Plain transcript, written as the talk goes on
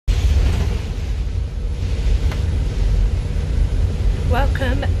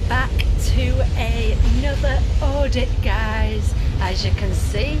welcome back to another audit, guys. As you can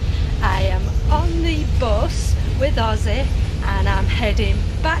see, I am on the bus with Ozzy and I'm heading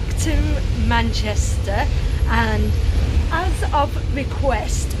back to Manchester, and as of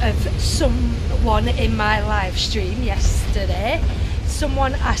request of someone in my live stream yesterday,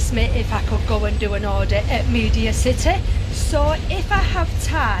 someone asked me if I could go and do an audit at Media City. So if I have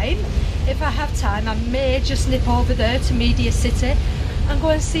time, I may just nip over there to Media City and go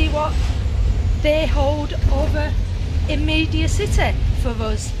and see what they hold over in Media City for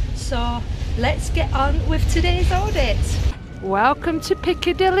us. So let's get on with today's audit. Welcome to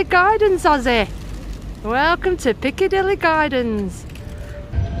Piccadilly Gardens, Ozzy. Welcome to Piccadilly Gardens.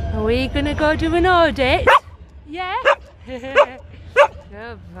 Are we gonna go do an audit? Yeah?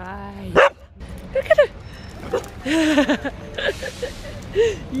 Goodbye. Look at her.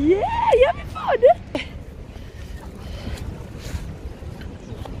 Yeah, you having fun?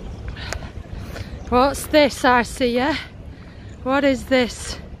 What's this I see? Yeah? What is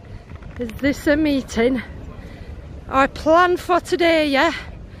this? Is this a meeting? I planned for today, yeah?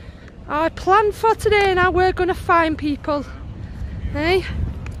 I planned for today and how we're gonna find people. Hey?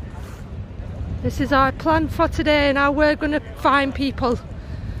 This is our plan for today and how we're gonna find people.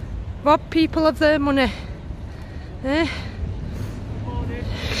 Rob people of their money. Eh?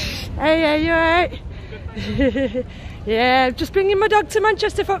 Hey, you alright? Yeah, just bringing my dog to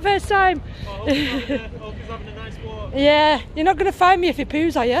Manchester for the first time. Hope he's having a nice walk. Yeah, you're not going to find me if he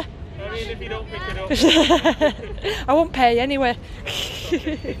poos, are you? I mean, if you don't pick it up. I won't pay anyway.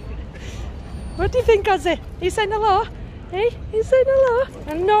 What do you think, Ozzy? Are you saying hello? Hey, you saying hello?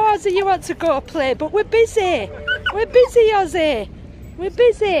 I know, Ozzy, you want to go play, but we're busy. We're busy, Ozzy. We're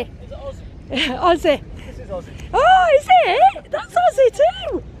busy. Is it Ozzy? Ozzy. This is Ozzy. Oh, is it? That's Ozzy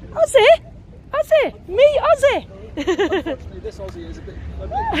too. Ozzy. Ozzy. Me, Ozzy. Unfortunately, this Ozzy is a bit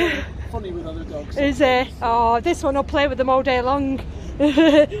funny with other dogs. Is he? Oh, this one will play with them all day long.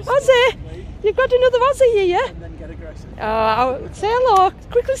 Ozzy, you've got another Ozzy here. And then get aggressive. Oh, say hello.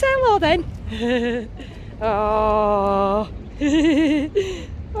 Quickly say hello then. Oh.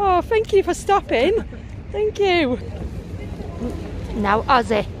 Oh, thank you for stopping. Thank you. Now,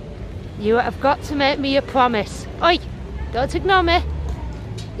 Ozzy, you have got to make me a promise. Oi, don't ignore me.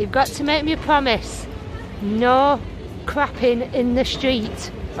 You've got to make me a promise. No crapping in the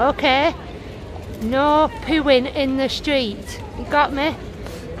street, okay? No pooing in the street. You got me?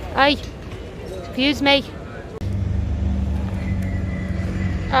 Oi, excuse me.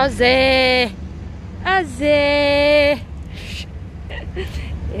 Ozzy! Ozzy!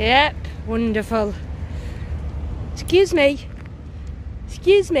 Yep, wonderful. Excuse me.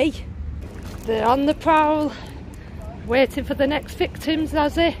 Excuse me. They're on the prowl. Waiting for the next victims,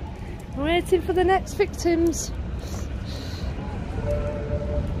 Ozzy. Waiting for the next victims.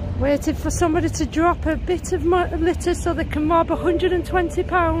 Waiting for somebody to drop a bit of litter so they can rob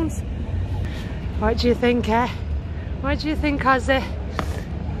 £120. What do you think, eh? What do you think, Ozzy?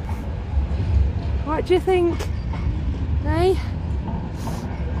 What do you think? Eh?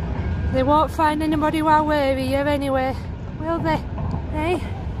 They won't find anybody while we're here anyway, will they? Eh?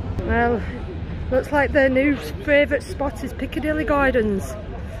 Well, looks like their new favourite spot is Piccadilly Gardens.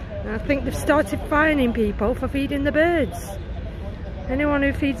 I think they've started fining people for feeding the birds. Anyone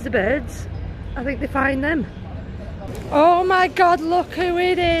who feeds the birds, I think they fine them. Oh my God, look who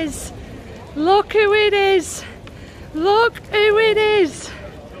it is! Look who it is! Look who it is!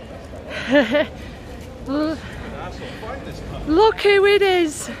 Look who it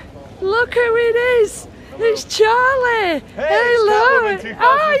is! Look who it is! It's Charlie! Hey, hello! It's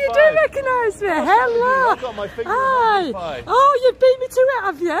Oh, you do recognise me! Hello! I've got my finger Hi! in the pie. Oh, you beat me to it,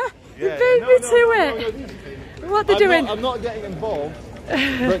 have you? You beat me to it! What are they doing? I'm not getting involved,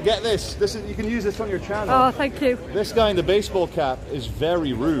 but get this. This is, you can use this on your channel. Oh, thank you. This guy in the baseball cap is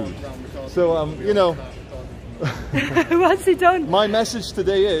very rude. So, you know. What's he done? My message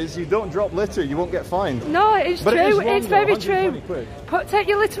today is, you don't drop litter, you won't get fined. No, it's but true. It is wrong, it's very true. Take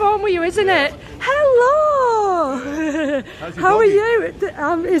your litter home with you, isn't it? Hello! How are you?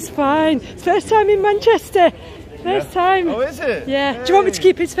 It's fine. It's first time in Manchester. First time. Oh, is it? Yeah. Hey. Do you want me to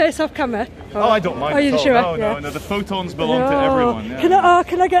keep his face off camera? Oh, I don't mind. Are you sure? No, no, the photons belong to everyone. Yeah.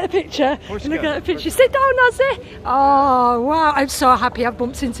 Can I get a picture? Can I get a picture? Sit down, Ozzy. Oh, wow. I'm so happy I've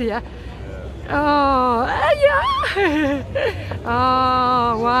bumped into you. Oh, yeah.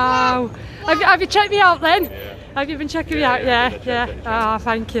 Oh, wow. Have you checked me out then? Yeah. Have you been checking me out? Yeah. Oh,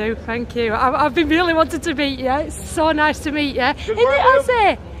 thank you. I've been really wanting to meet you. It's so nice to meet you. Isn't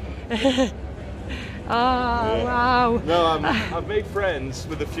it, Ozzy? Oh, wow. No, I've made friends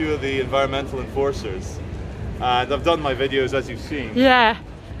with a few of the environmental enforcers. and I've done my videos as you've seen. Yeah.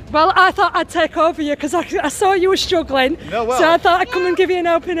 Well, I thought I'd take over you because I saw you were struggling. No, well, so I thought I'd come and give you an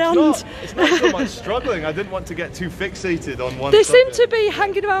helping hand. It's not so much struggling. I didn't want to get too fixated on one They subject. seem to be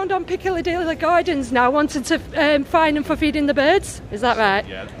hanging around on Piccadilly Gardens now, wanting to fine them for feeding the birds. Is that right?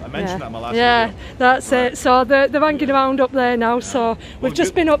 Yeah, I mentioned that in my last video. video. That's it. So they're hanging around up there now. So we've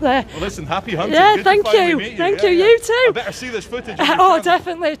just been up there. Well, listen, happy hunting. Yeah, Good thank to finally you. meet Thank you. you. You too. I better see this footage. On your Oh, camera.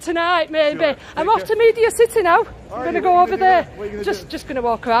 definitely tonight, maybe. Sure. I'm off to Media City now. I'm going to go over there. What are you gonna do? Just going to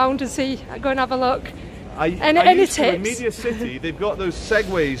walk around and see. Go and have a look. Any tips? In Media City, they've got those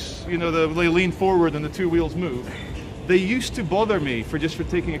segways. You know, they lean forward and the two wheels move. They used to bother me for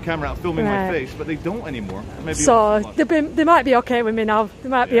taking a camera out filming my face, but they don't anymore. Maybe so they might be okay with me now. They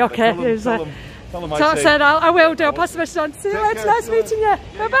might be okay. Tell them So I said I will do. I'll pass the message on. See you later. Nice meeting you.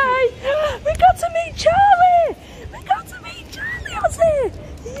 Bye bye. We got to meet Charlie. We got to meet Charlie, Ozzy.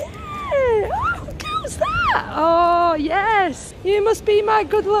 Yeah. Oh, who's that? Oh yes. You must be my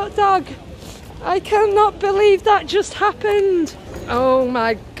good luck dog. I cannot believe that just happened. Oh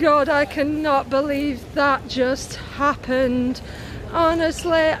my God, I cannot believe that just happened.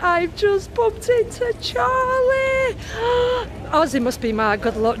 Honestly, I've just bumped into Charlie. Ozzy must be my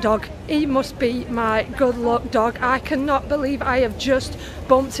good luck dog. He must be my good luck dog. I cannot believe I have just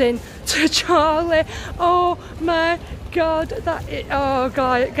bumped into Charlie. Oh my God, oh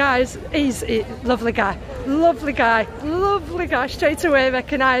God, guys, he's a lovely guy, lovely guy, lovely guy. Straight away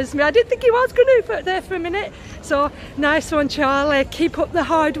recognised me. I didn't think he was going to there for a minute. So nice one, Charlie. Keep up the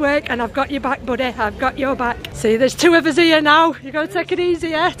hard work, and I've got your back, buddy. I've got your back. See, there's two of us here now. You got to take it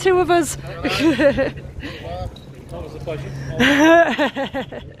easy, yeah? Two of us. That was a pleasure.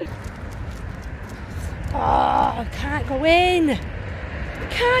 Oh, I can't go in. We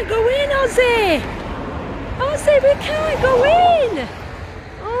can't go in, Ozzy. Ozzy, we can't go in.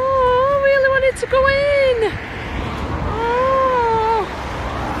 Oh, I really wanted to go in. Oh,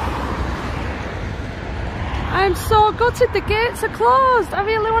 I'm so gutted the gates are closed. I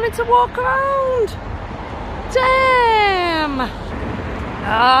really wanted to walk around. Damn.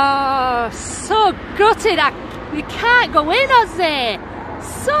 Oh, so gutted. We can't go in, Ozzy.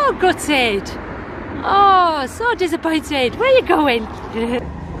 So gutted. Oh, so disappointed. Where are you going?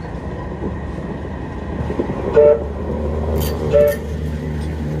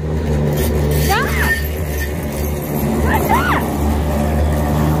 What's that?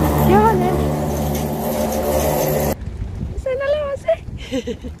 Go on then. You saying hello, Ozzy?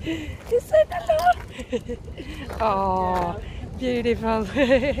 You saying hello? Oh, beautiful.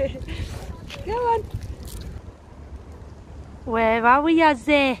 Go on. Where are we,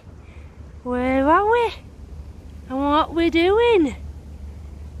 Ozzy? Where are we? And what we're doing?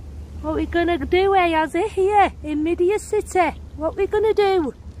 What we gonna do, Ozzy, here in Media City? What we gonna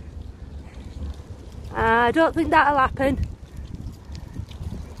do? I don't think that'll happen.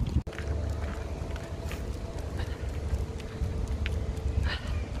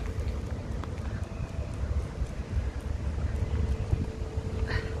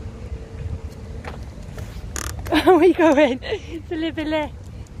 Where are we going? Billy, Billy.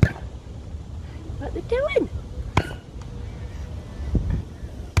 What they doing?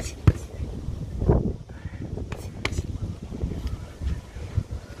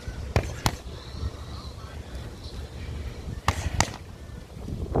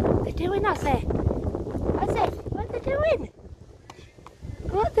 What they doing, Ozzy? Ozzy, what they doing?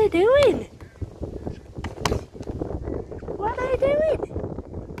 What they doing? What are they doing?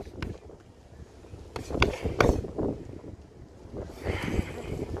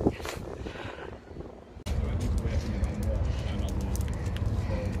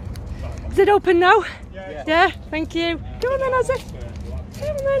 Is it open now? Yeah, thank you. Go on then, Ozzy. Come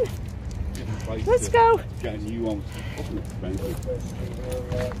on then. Let's go. Get a new one. Wasn't expensive.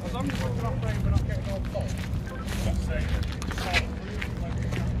 As long as we can operate, we're not getting all fault.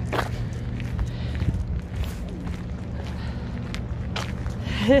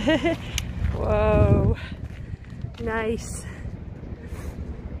 Whoa. Nice.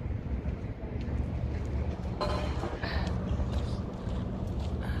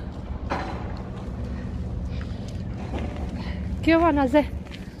 Go on, Ozzy.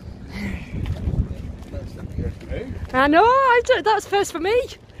 I know, that's first for me.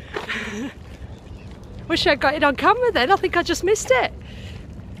 Wish I'd got it on camera then, I think I just missed it.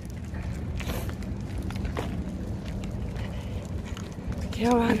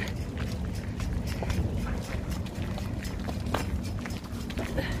 Go on.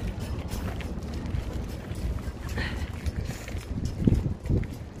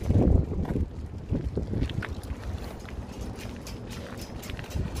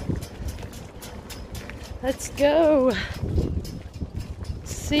 Let's go.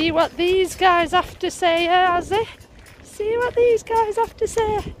 See what these guys have to say, Ozzy. See what these guys have to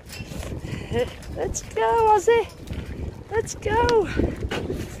say. Let's go, Ozzy. Let's go.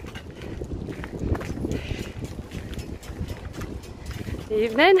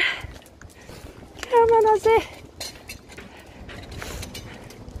 Evening. Come on, Ozzy.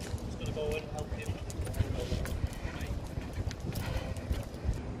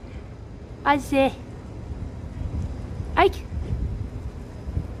 Ozzy. Ike.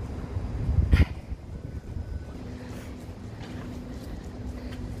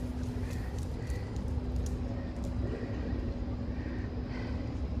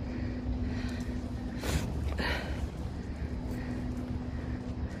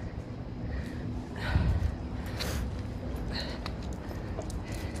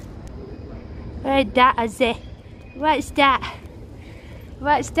 What's that, Ozzy? What's that?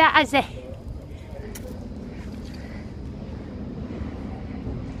 What's that, Ozzy?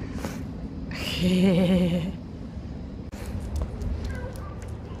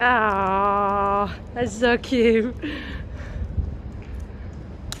 Oh, that's so cute.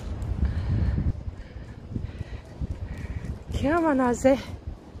 Come on, Ozzy.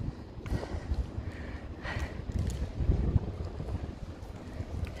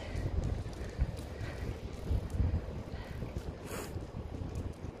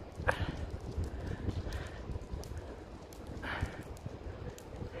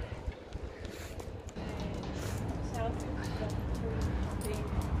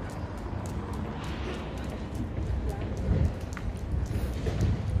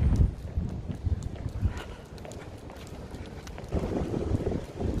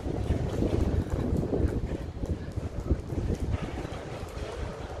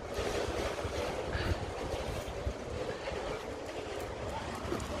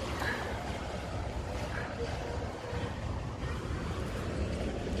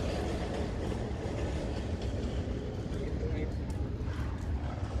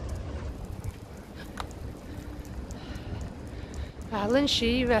 Alan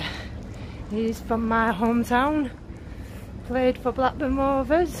Shearer, he's from my hometown, played for Blackburn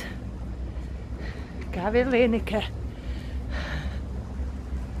Rovers. Gary Lineker.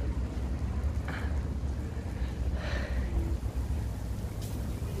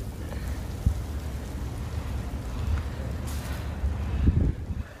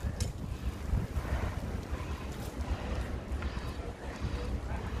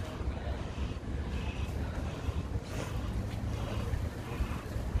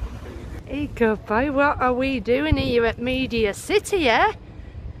 Hey, good boy, what are we doing here at Media City, eh?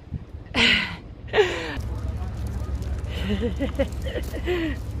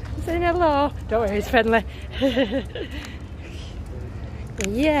 Saying hello. Don't worry, it's friendly.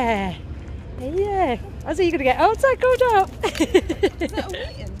 Yeah. Yeah. I see you're gonna get outside cold up. Is that a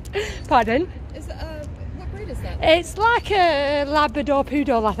Wheaton? Pardon? Is that what breed is that? It's like a Labrador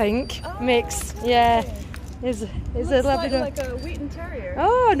Poodle, I think. Oh, Mixed. okay. Yeah. Is Looks a Labrador. like a Wheaton Terrier.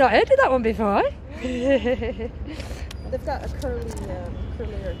 Oh, not heard of that one before. They've got a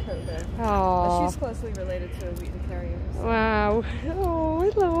curlier coat there. Oh. She's closely related to a Wheaton Terrier. So. Wow. Oh,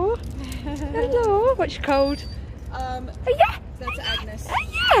 hello. Hello. What's your code? Yeah. That's Agnes.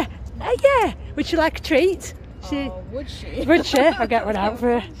 Yeah. Yeah. Would you like a treat? Would she? Would she? I'll get one out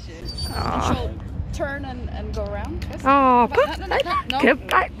for her. And she'll turn and go around. Yes? Oh, No. get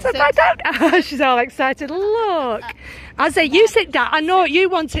back to my dad. Oh, she's all excited. Look. I say, you sit down. I know you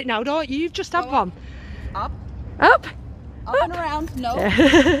want it now, don't you? You've just had one. Up. Up. Up and around. No.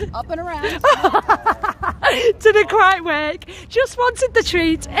 Up and around. Didn't quite work. Just wanted the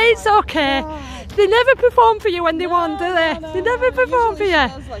treat. It's okay. God. They never perform for you when they want, do they? They never perform for you.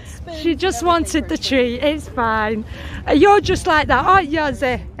 Does, like, She just wanted the treat. It's fine. You're just like that, aren't you,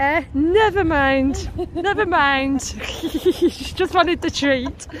 Ozzy? Eh? Never mind. Never mind. She just wanted the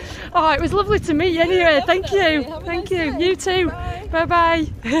treat. Oh, it was lovely to meet you anyway. Thank you. Thank you. You too. Bye bye.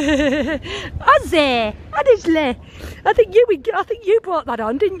 Ozzy, honestly, I think you brought that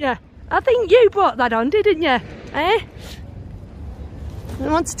on, didn't you? I think you brought that on, didn't you? Eh? I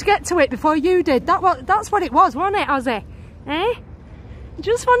wanted to get to it before you did. That's what it was, wasn't it, Ozzy? Eh?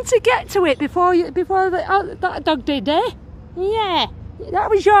 Just want to get to it before that dog did, eh? Yeah. That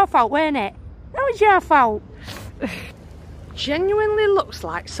was your fault, wasn't it? That was your fault. Genuinely looks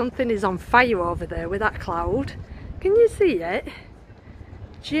like something is on fire over there with that cloud. Can you see it?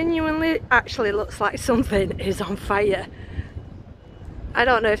 Genuinely actually looks like something is on fire. I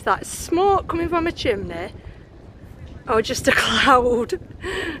don't know if that's smoke coming from a chimney or just a cloud,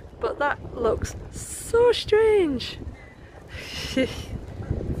 but that looks so strange.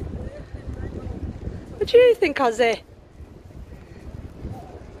 What do you think, Ozzy?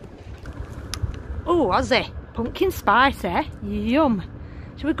 Oh, Ozzy, pumpkin spice, eh? Yum.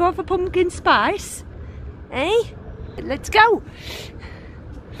 Shall we go for pumpkin spice? Eh? Let's go.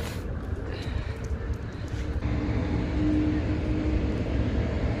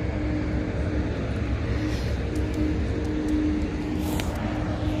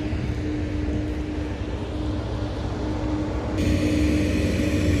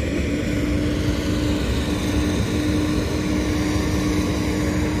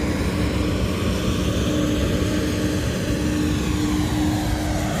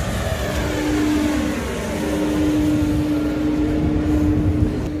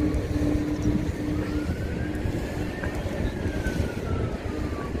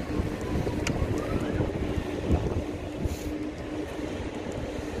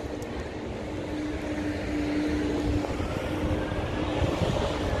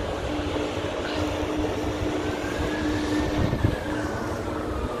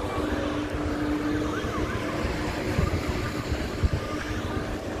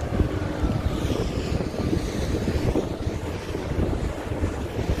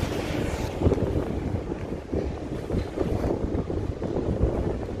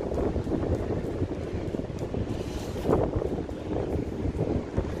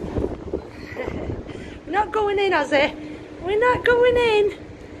 We're not going in, Ozzy. We're not going in.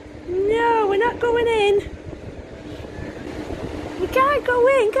 No, we're not going in. We can't go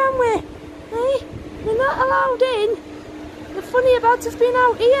in, can we? Eh? We're not allowed in. They're funny about us being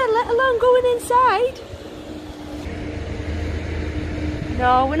out here, let alone going inside.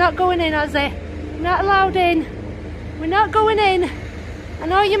 No, we're not going in, Ozzy. We're not allowed in. We're not going in. I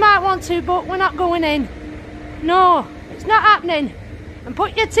know you might want to, but we're not going in. No, it's not happening. And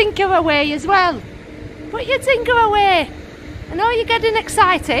put your tinker away as well. Put your tinker away. I know you're getting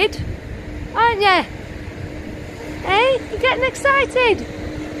excited, aren't you? Eh? You're getting excited.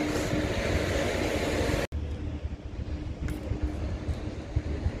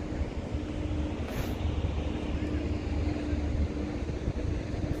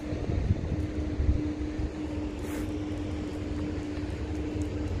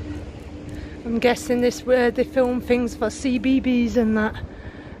 I'm guessing this where they film things for CBBS and that.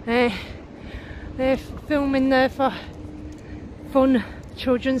 They're filming there for fun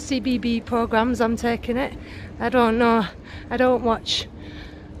children's CBB programs. I'm taking it. I don't know. I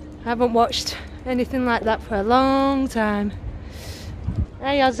haven't watched anything like that for a long time.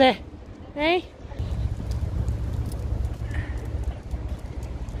 Hey, Ozzy. Hey.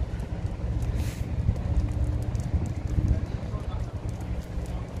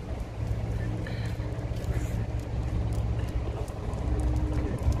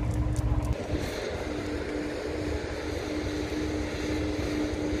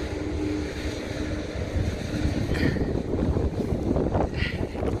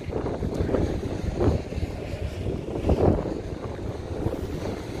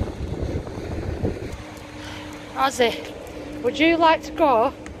 Ozzy, would you like to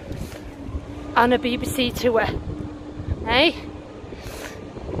go on a BBC tour? Eh?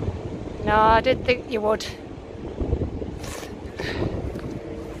 No, I didn't think you would.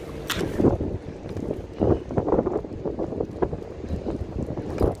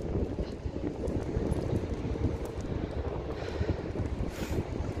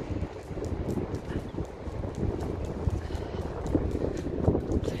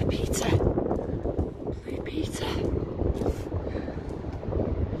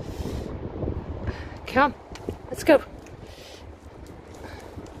 Come on, let's go.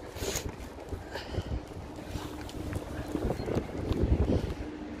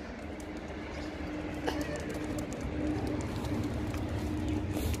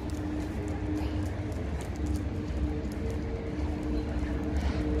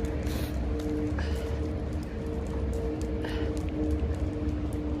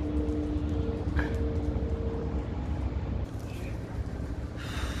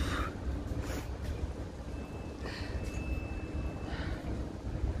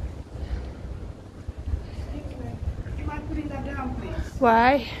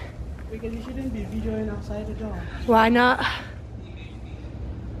 Why? Because you shouldn't be videoing outside the door. Why not?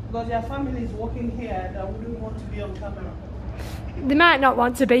 Because your family is working here that wouldn't want to be on camera. They might not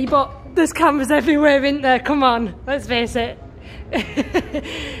want to be, but there's cameras everywhere, isn't there? Come on, let's face it.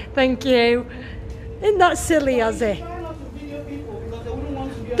 Thank you. Isn't that silly, Ozzy? Try not to video people because they wouldn't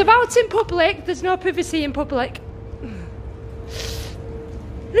want to be on They're out in public, there's no privacy in public.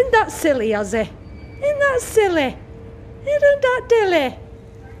 Isn't that silly, Ozzy? Isn't that silly? Isn't that dilly?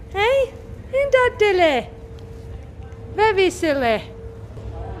 Eh? Isn't that dilly? Very silly.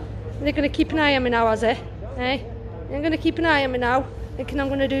 They're going to keep an eye on me now, has he? Hey? They're going to keep an eye on me now, thinking I'm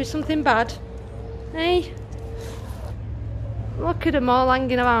going to do something bad. Hey? Look at them all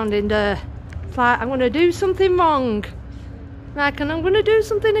hanging around in there. It's like I'm going to do something wrong. Like, and I'm going to do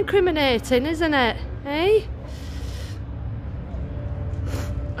something incriminating, isn't it? Hey?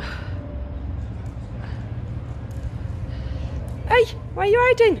 Hey, why are you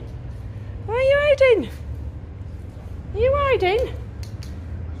hiding? Why are you hiding? Are you hiding?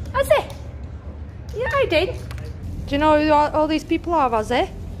 Ozzy? Are you hiding? Do you know who all these people are, Ozzy?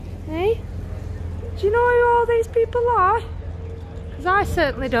 Hey? Do you know who all these people are? Because I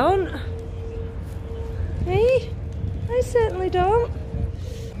certainly don't. Hey? I certainly don't.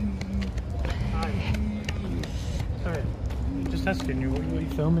 Sorry, just asking you, what are you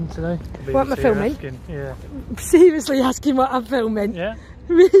filming today? What am I filming? Asking. Yeah. Seriously asking what I'm filming? Yeah.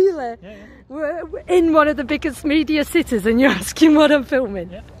 Really? Yeah. We're in one of the biggest media cities and you're asking what I'm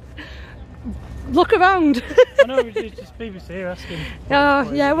filming? Yeah. Look around. I know, it's just BBC asking.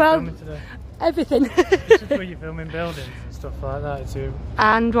 Oh, yeah, well, everything. It's just where you're filming buildings and stuff like that. So,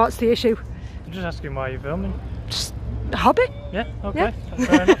 and what's the issue? I'm just asking why you're filming. Just a hobby. Yeah, okay. Yeah. That's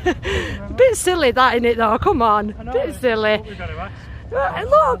fair enough. Bit silly that, innit, though? Come on. I know, Bit silly. What we've got to ask.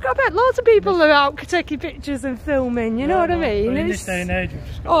 Look, I bet loads of people are out taking pictures and filming, you know what I mean? In this day and age, we've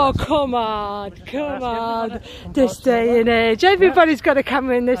just got oh, come on. This day and age. Everybody's got a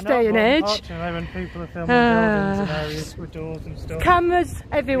camera in this day and age. Unfortunately, when people are filming buildings and areas with doors and stuff. Cameras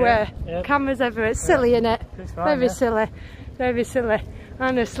everywhere. Yeah. Cameras everywhere. It's silly, innit? It's fine, Very silly. Very silly.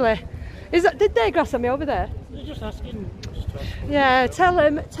 Honestly. Did they gossip me over there? You're just asking. Yeah, tell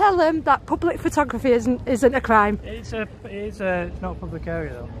them that public photography isn't a crime. It's not a public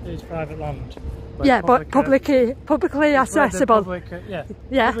area though. It's private land. Like yeah, but publicly accessible.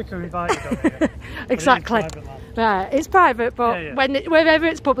 Yeah. Publicly invited on here. Exactly. Right, it's private, but wherever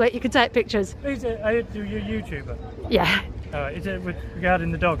it's public, you can take pictures. Are you a YouTuber? Yeah. Is it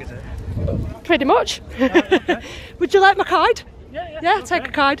regarding the dog? Is it? Pretty much. Okay. Would you like my card? Yeah. Okay. Take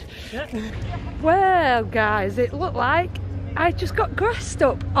a card. Yeah. Well, guys, it looked like I just got grassed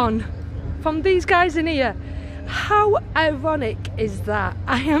up on from these guys in here. How ironic is that?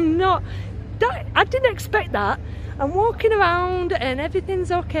 I didn't expect that. I'm walking around and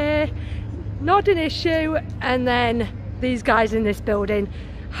everything's okay, not an issue, and then these guys in this building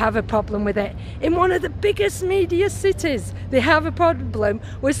have a problem with it. In one of the biggest media cities, they have a problem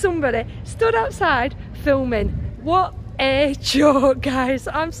with somebody stood outside filming. What a joke, guys.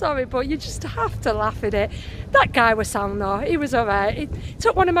 I'm sorry, but you just have to laugh at it. That guy was sound though. He was alright. He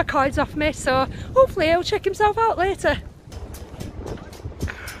took one of my cards off me, so hopefully he'll check himself out later.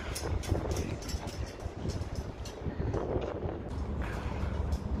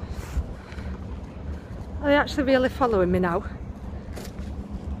 Are they actually really following me now?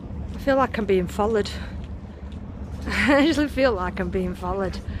 I feel like I'm being followed. I actually feel like I'm being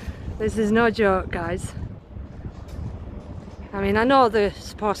followed. This is no joke, guys. I mean, I know they're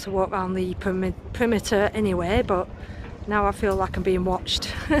supposed to walk around the perimeter anyway, but now I feel like I'm being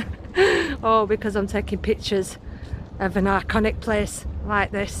watched. Oh, because I'm taking pictures of an iconic place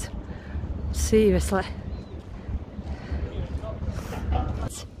like this. Seriously.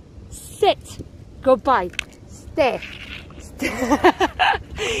 Sit. Goodbye. Stay.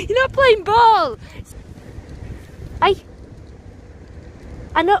 You're not playing ball. I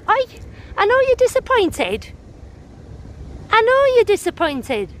know you're disappointed. I know you're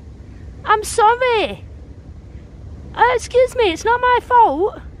disappointed. I'm sorry. Excuse me, it's not my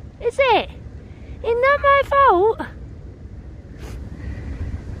fault, is it? It's not my fault.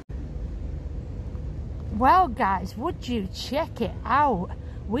 Well, guys, would you check it out?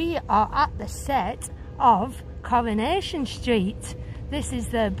 We are at the set of Coronation Street. This is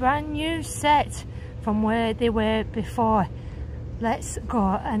the brand new set from where they were before. Let's go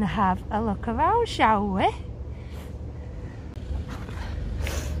and have a look around, shall we?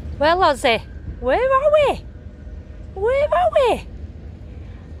 Well, Ozzy, where are we? Where are we?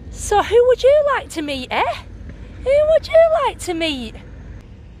 So who would you like to meet, eh? Who would you like to meet?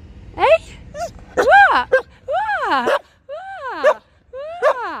 Eh? What? What? What?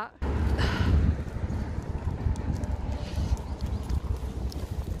 What?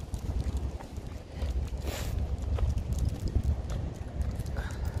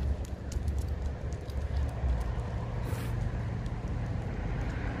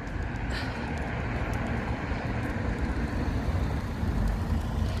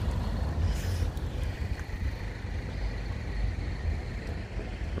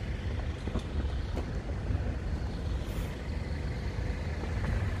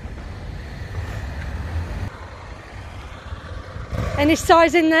 Any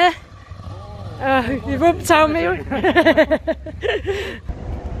stars in there? You've uptown me.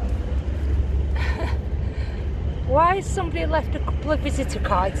 Why has somebody left a couple of visitor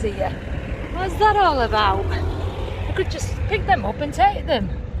cards here? What's that all about? I could just pick them up and take them.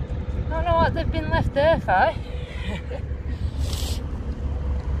 I don't know what they've been left there for.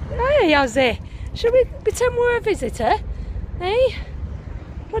 Hey, Ozzy, should we pretend we're a visitor? Hey?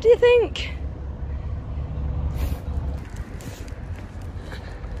 What do you think?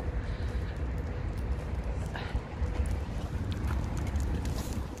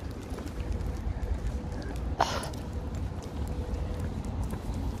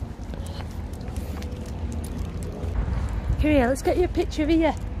 Come here, let's get you a picture of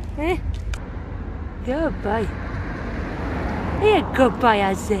you. Eh? Goodbye. Here, goodbye,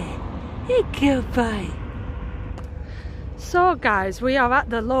 Ozzy. Here, goodbye. So guys, we are at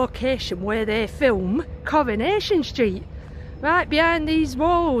the location where they film Coronation Street. Right behind these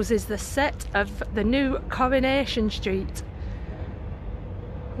walls is the set of the new Coronation Street.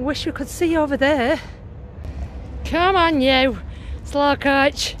 Wish we could see over there. Come on you, slow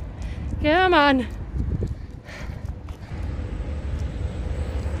coach. Come on.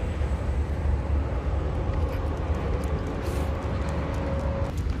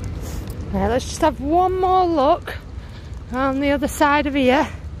 Now let's just have one more look on the other side of here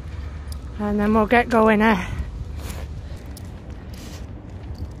and then we'll get going there.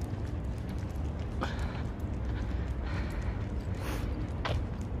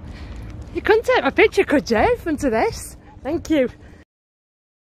 You couldn't take my picture, could you, in front of this? Thank you.